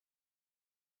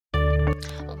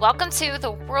Welcome to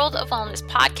the World of Wellness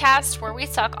podcast, where we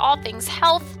talk all things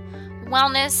health,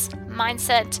 wellness,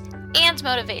 mindset, and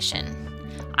motivation.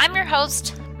 I'm your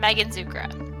host, Megan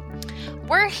Zucra.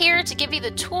 We're here to give you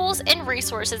the tools and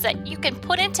resources that you can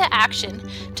put into action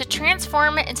to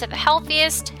transform it into the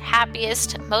healthiest,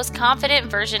 happiest, most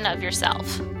confident version of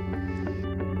yourself.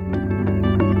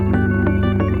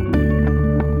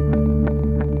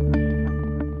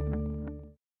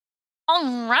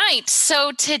 All right,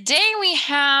 so today we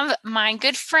have my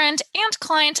good friend and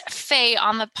client Faye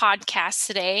on the podcast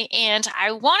today, and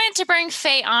I wanted to bring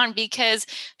Faye on because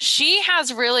she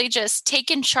has really just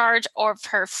taken charge of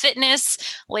her fitness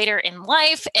later in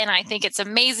life, and I think it's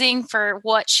amazing for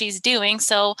what she's doing.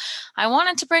 So I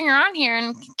wanted to bring her on here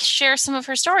and share some of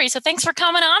her stories. So thanks for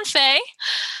coming on, Faye.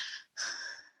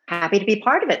 Happy to be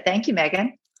part of it. Thank you,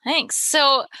 Megan. Thanks.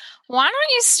 So why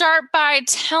don't you start by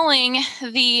telling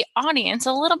the audience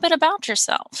a little bit about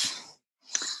yourself?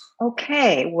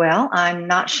 Okay. Well, I'm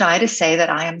not shy to say that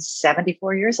I am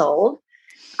 74 years old.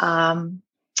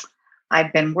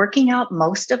 I've been working out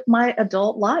most of my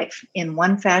adult life in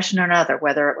one fashion or another,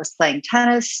 whether it was playing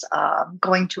tennis,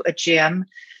 going to a gym,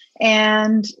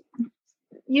 and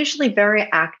usually very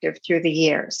active through the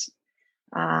years.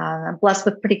 I'm blessed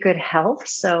with pretty good health,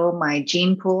 so my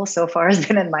gene pool so far has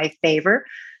been in my favor.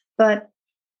 But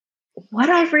what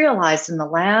I've realized in the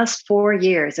last 4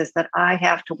 years is that I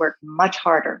have to work much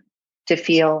harder to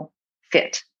feel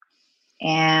fit.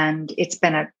 And it's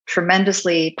been a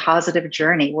tremendously positive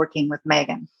journey working with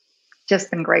Megan.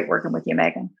 Just been great working with you,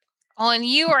 Megan. Well, and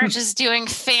you are just doing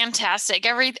fantastic.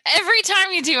 Every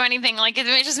time you do anything, like it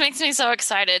just makes me so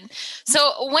excited.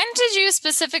 So when did you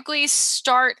specifically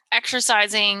start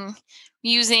exercising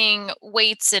using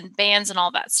weights and bands and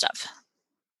all that stuff?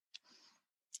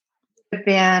 I've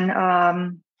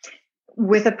been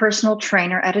with a personal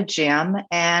trainer at a gym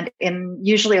and in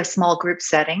usually a small group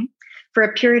setting. For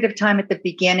a period of time at the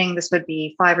beginning, this would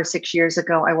be 5 or 6 years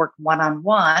ago, I worked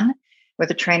one-on-one with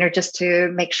a trainer just to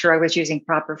make sure I was using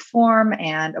proper form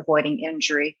and avoiding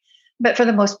injury. But for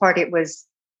the most part, it was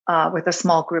with a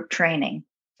small group training.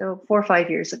 So 4 or 5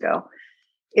 years ago.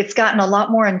 It's gotten a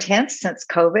lot more intense since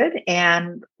COVID,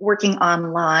 and working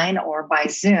online or by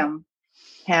Zoom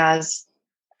has,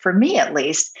 for me at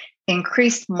least,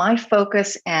 increased my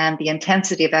focus and the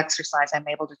intensity of exercise I'm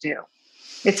able to do.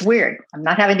 It's weird. I'm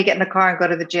not having to get in the car and go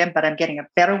to the gym, but I'm getting a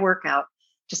better workout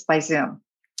just by Zoom.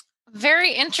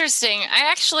 Very interesting. I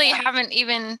actually haven't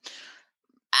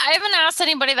asked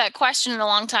anybody that question in a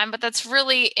long time, but that's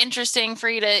really interesting for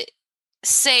you to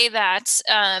say that,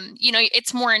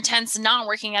 it's more intense not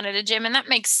working out at a gym. And that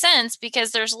makes sense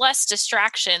because there's less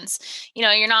distractions.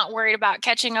 You're not worried about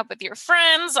catching up with your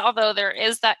friends, although there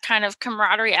is that kind of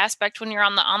camaraderie aspect when you're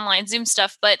on the online Zoom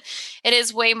stuff, but it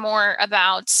is way more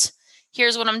about,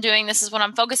 here's what I'm doing, this is what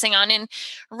I'm focusing on. And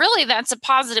really that's a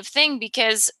positive thing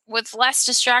because with less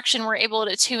distraction, we're able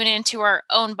to tune into our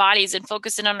own bodies and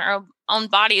focus in on our own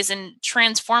bodies and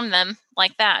transform them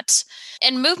like that.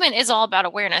 And movement is all about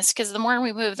awareness because the more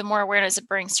we move, the more awareness it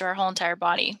brings to our whole entire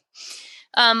body.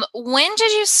 When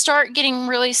did you start getting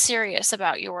really serious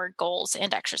about your goals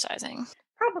and exercising?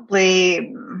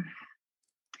 Probably,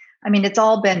 it's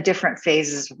all been different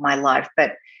phases of my life,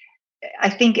 but I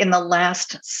think in the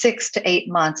last 6 to 8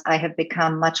 months, I have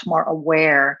become much more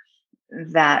aware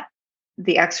that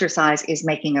the exercise is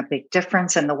making a big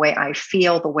difference in the way I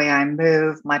feel, the way I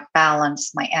move, my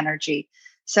balance, my energy.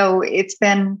 So it's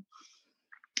been,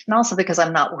 and also because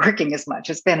I'm not working as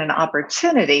much, it's been an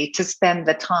opportunity to spend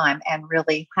the time and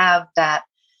really have that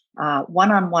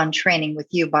one-on-one training with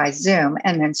you by Zoom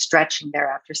and then stretching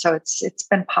thereafter. So it's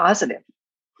been positive.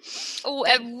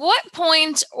 At what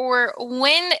point or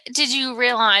when did you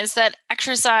realize that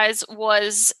exercise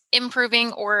was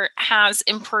improving or has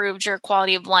improved your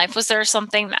quality of life? Was there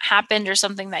something that happened or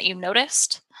something that you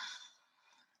noticed?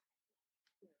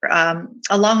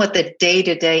 Along with the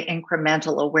day-to-day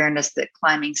incremental awareness that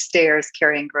climbing stairs,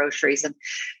 carrying groceries, and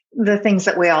the things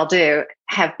that we all do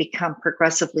have become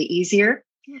progressively easier.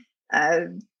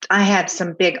 I had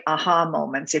some big aha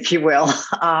moments, if you will.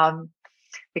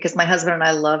 Because my husband and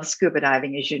I love scuba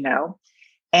diving, as you know.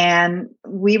 And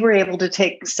we were able to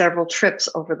take several trips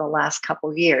over the last couple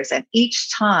of years. And each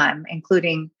time,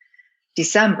 including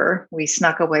December, we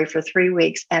snuck away for 3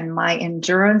 weeks. And my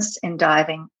endurance in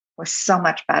diving was so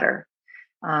much better.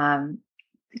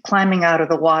 Climbing out of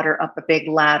the water up a big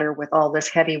ladder with all this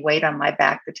heavy weight on my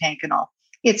back, the tank and all,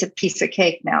 it's a piece of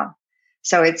cake now.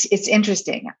 So it's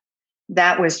interesting.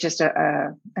 That was just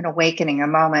an awakening, a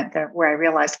moment where I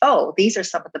realized, oh, these are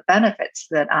some of the benefits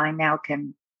that I now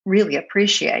can really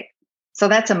appreciate. So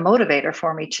that's a motivator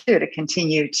for me too, to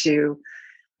continue to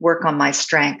work on my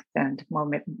strength and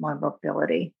my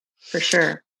mobility, for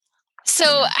sure.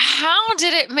 So how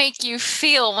did it make you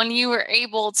feel when you were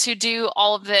able to do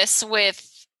all of this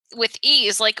with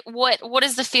ease? Like what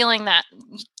is the feeling that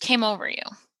came over you?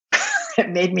 It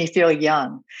made me feel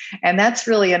young. And that's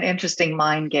really an interesting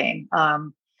mind game.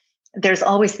 There's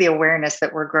always the awareness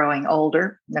that we're growing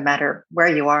older, no matter where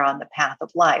you are on the path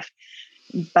of life.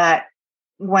 But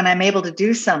when I'm able to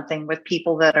do something with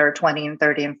people that are 20 and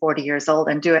 30 and 40 years old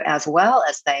and do it as well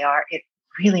as they are, it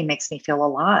really makes me feel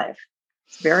alive.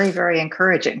 It's very, very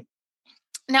encouraging.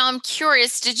 Now I'm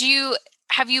curious,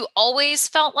 have you always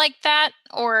felt like that?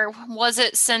 Or was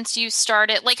it since you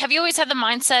started? Like, have you always had the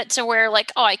mindset to where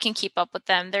like, oh, I can keep up with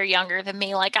them. They're younger than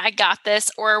me. Like, I got this.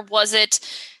 Or was it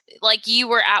like you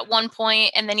were at one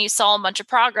point and then you saw a bunch of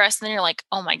progress and then you're like,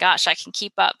 oh my gosh, I can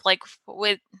keep up? Like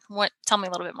tell me a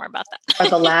little bit more about that. Or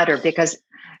the latter, because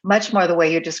much more the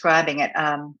way you're describing it.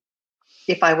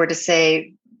 If I were to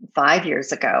say 5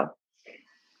 years ago,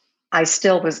 I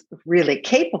still was really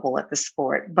capable at the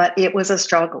sport, but it was a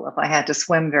struggle if I had to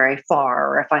swim very far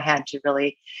or if I had to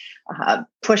really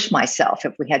push myself,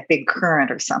 if we had big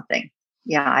current or something.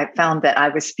 Yeah, I found that I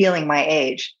was feeling my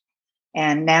age.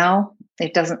 And now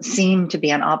it doesn't seem to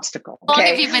be an obstacle. How long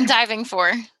have you been diving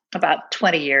for? About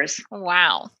 20 years.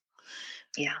 Wow.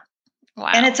 Yeah.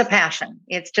 Wow. And it's a passion.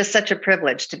 It's just such a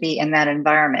privilege to be in that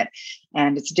environment.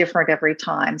 And it's different every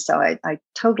time. So I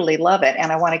totally love it.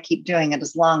 And I want to keep doing it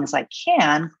as long as I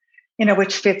can,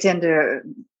 which fits into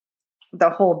the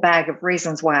whole bag of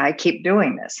reasons why I keep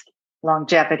doing this.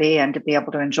 Longevity and to be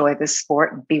able to enjoy this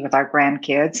sport and be with our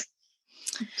grandkids.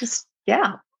 Just,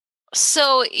 yeah.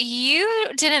 So you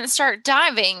didn't start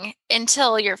diving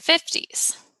until your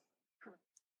 50s.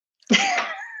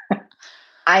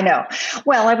 I know.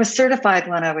 Well, I was certified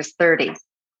when I was 30,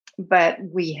 but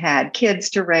we had kids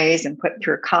to raise and put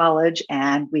through college,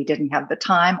 and we didn't have the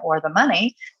time or the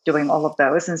money doing all of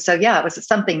those. And so, yeah, it was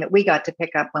something that we got to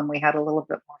pick up when we had a little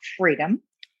bit more freedom.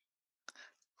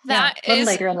 That a little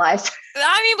later in life.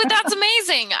 But that's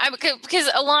amazing. Because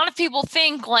a lot of people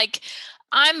think like,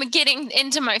 I'm getting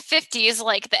into my 50s,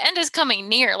 like the end is coming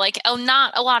near. Like,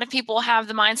 not a lot of people have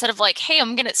the mindset of like, hey,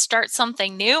 I'm going to start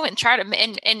something new and try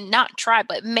to, and not try,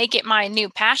 but make it my new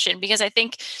passion. Because I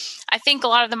think a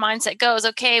lot of the mindset goes,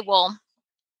 okay, well,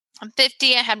 I'm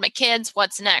 50, I had my kids,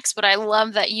 what's next? But I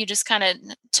love that you just kind of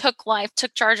took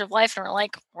charge of life and were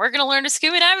like, we're going to learn to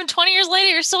scuba dive, and 20 years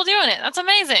later, you're still doing it. That's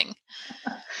amazing.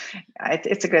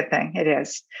 It's a good thing. It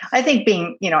is. I think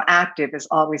being, active has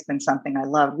always been something I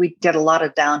loved. We did a lot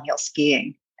of downhill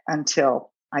skiing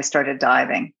until I started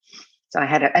diving. So I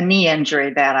had a knee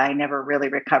injury that I never really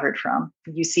recovered from.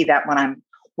 You see that when I'm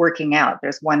working out,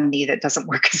 there's one knee that doesn't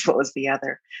work as well as the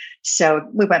other. So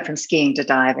we went from skiing to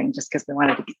diving just because we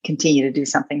wanted to continue to do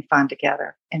something fun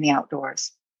together in the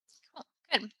outdoors.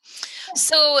 Good.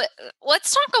 So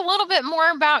let's talk a little bit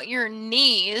more about your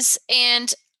knees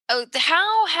and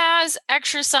how has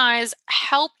exercise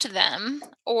helped them,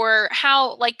 or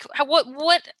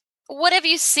what have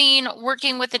you seen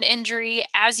working with an injury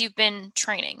as you've been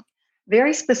training?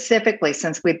 Very specifically,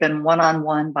 since we've been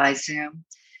one-on-one by Zoom,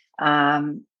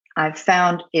 I've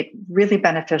found it really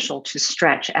beneficial to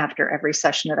stretch after every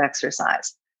session of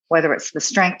exercise, whether it's the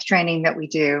strength training that we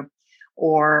do,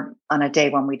 or on a day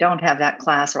when we don't have that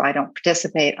class or I don't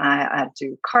participate, I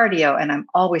do cardio and I'm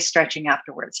always stretching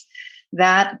afterwards.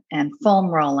 That and foam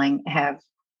rolling have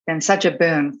been such a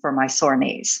boon for my sore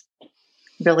knees.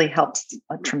 Really helps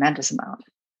a tremendous amount.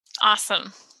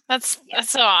 Awesome. That's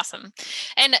so awesome.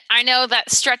 And I know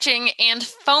that stretching and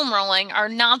foam rolling are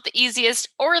not the easiest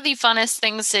or the funnest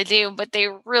things to do, but they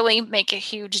really make a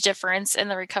huge difference in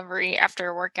the recovery after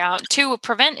a workout to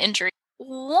prevent injury.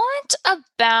 What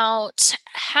about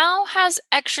how has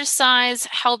exercise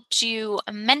helped you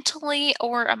mentally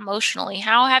or emotionally?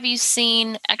 How have you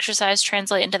seen exercise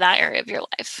translate into that area of your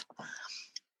life?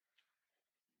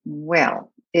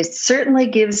 Well, it certainly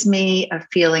gives me a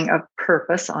feeling of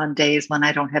purpose on days when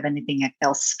I don't have anything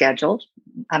else scheduled.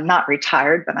 I'm not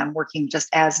retired, but I'm working just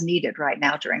as needed right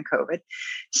now during COVID.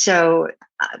 So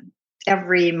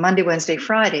every Monday, Wednesday,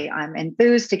 Friday, I'm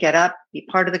enthused to get up, be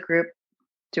part of the group,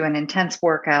 do an intense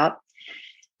workout.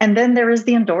 And then there is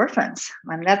the endorphins.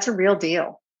 I mean, that's a real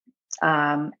deal.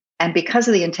 And because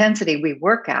of the intensity we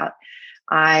work out,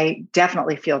 I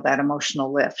definitely feel that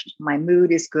emotional lift. My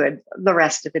mood is good the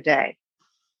rest of the day.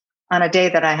 On a day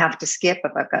that I have to skip,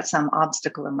 if I've got some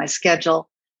obstacle in my schedule,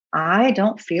 I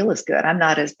don't feel as good. I'm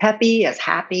not as peppy, as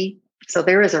happy. So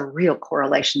there is a real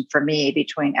correlation for me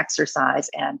between exercise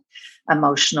and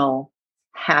emotional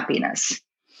happiness.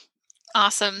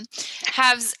 Awesome.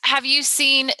 Have you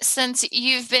seen, since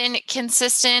you've been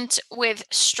consistent with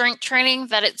strength training,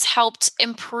 that it's helped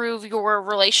improve your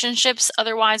relationships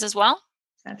otherwise as well?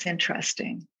 That's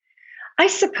interesting. I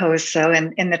suppose so.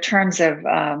 In the terms of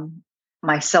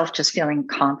myself just feeling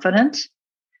confident,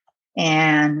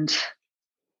 and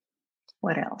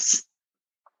what else?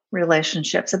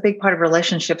 Relationships. A big part of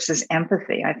relationships is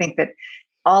empathy. I think that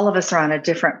all of us are on a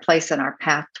different place in our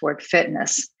path toward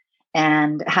fitness.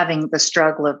 And having the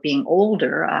struggle of being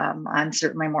older, I'm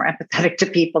certainly more empathetic to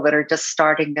people that are just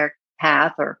starting their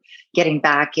path or getting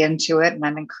back into it. And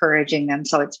I'm encouraging them.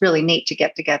 So it's really neat to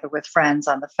get together with friends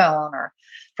on the phone or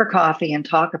for coffee and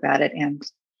talk about it. And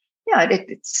yeah,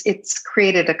 it's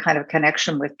created a kind of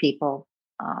connection with people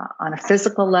on a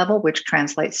physical level, which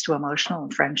translates to emotional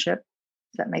and friendship.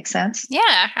 Does that make sense?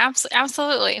 Yeah,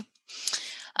 absolutely.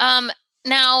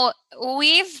 Now,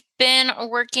 we've been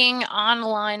working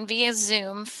online via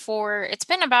Zoom it's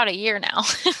been about a year now,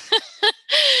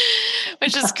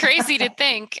 which is crazy to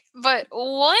think. But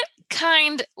what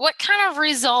kind of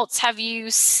results have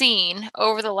you seen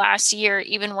over the last year,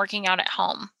 even working out at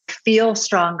home? Feel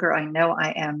stronger. I know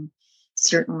I am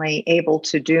certainly able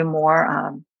to do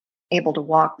more, able to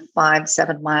walk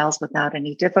 5-7 miles without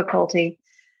any difficulty.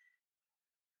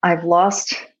 I've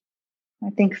lost, I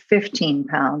think, 15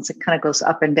 pounds. It kind of goes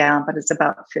up and down, but it's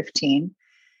about 15.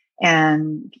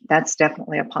 And that's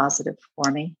definitely a positive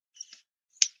for me.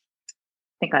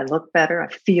 I think I look better. I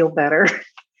feel better.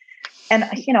 And,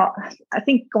 I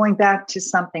think going back to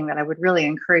something that I would really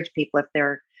encourage people, if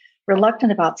they're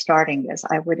reluctant about starting this,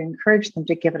 I would encourage them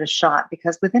to give it a shot,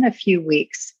 because within a few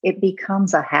weeks, it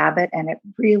becomes a habit and it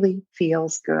really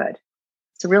feels good.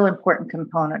 It's a real important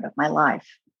component of my life.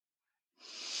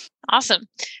 Awesome.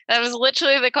 That was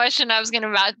literally the question I was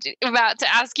about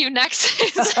to ask you next.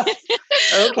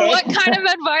 Okay. What kind of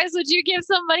advice would you give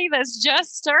somebody that's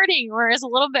just starting or is a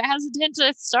little bit hesitant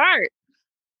to start?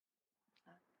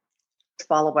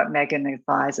 Follow what Megan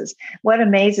advises. What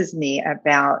amazes me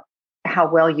about how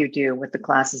well you do with the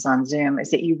classes on Zoom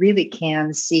is that you really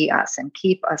can see us and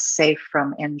keep us safe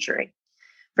from injury.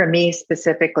 For me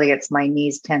specifically, it's my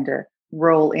knees tend to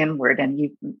roll inward, and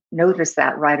you notice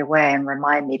that right away and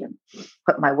remind me to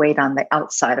put my weight on the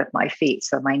outside of my feet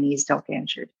so my knees don't get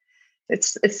injured.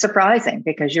 It's surprising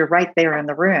because you're right there in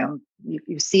the room.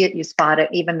 You see it, you spot it.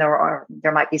 Even though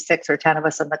there might be 6 or 10 of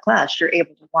us in the class, you're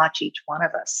able to watch each one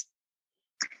of us.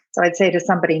 So I'd say to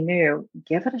somebody new,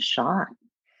 give it a shot,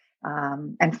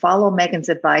 and follow Megan's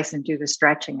advice and do the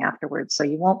stretching afterwards so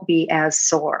you won't be as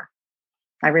sore.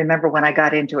 I remember when I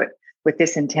got into it with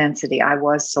this intensity, I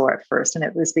was sore at first, and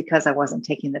it was because I wasn't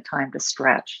taking the time to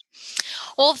stretch.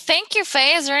 Well, thank you,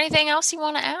 Faye. Is there anything else you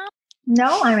want to add?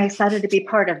 No, I'm excited to be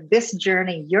part of this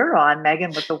journey you're on,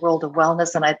 Megan, with the World of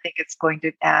Wellness, and I think it's going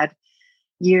to add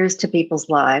years to people's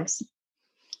lives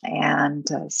and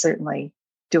certainly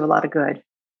do a lot of good.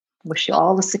 Wish you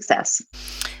all the success.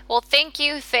 Well, thank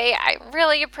you, Faye. I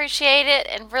really appreciate it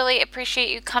and really appreciate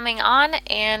you coming on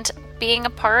and being a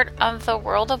part of the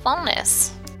World of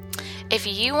Wellness. If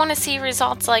you want to see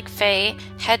results like Faye,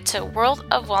 head to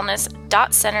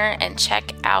worldofwellness.center and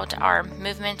check out our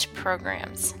movement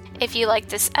programs. If you like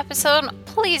this episode,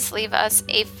 please leave us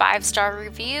a 5-star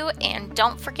review and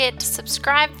don't forget to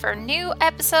subscribe for new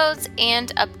episodes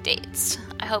and updates.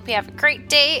 I hope you have a great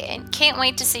day and can't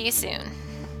wait to see you soon.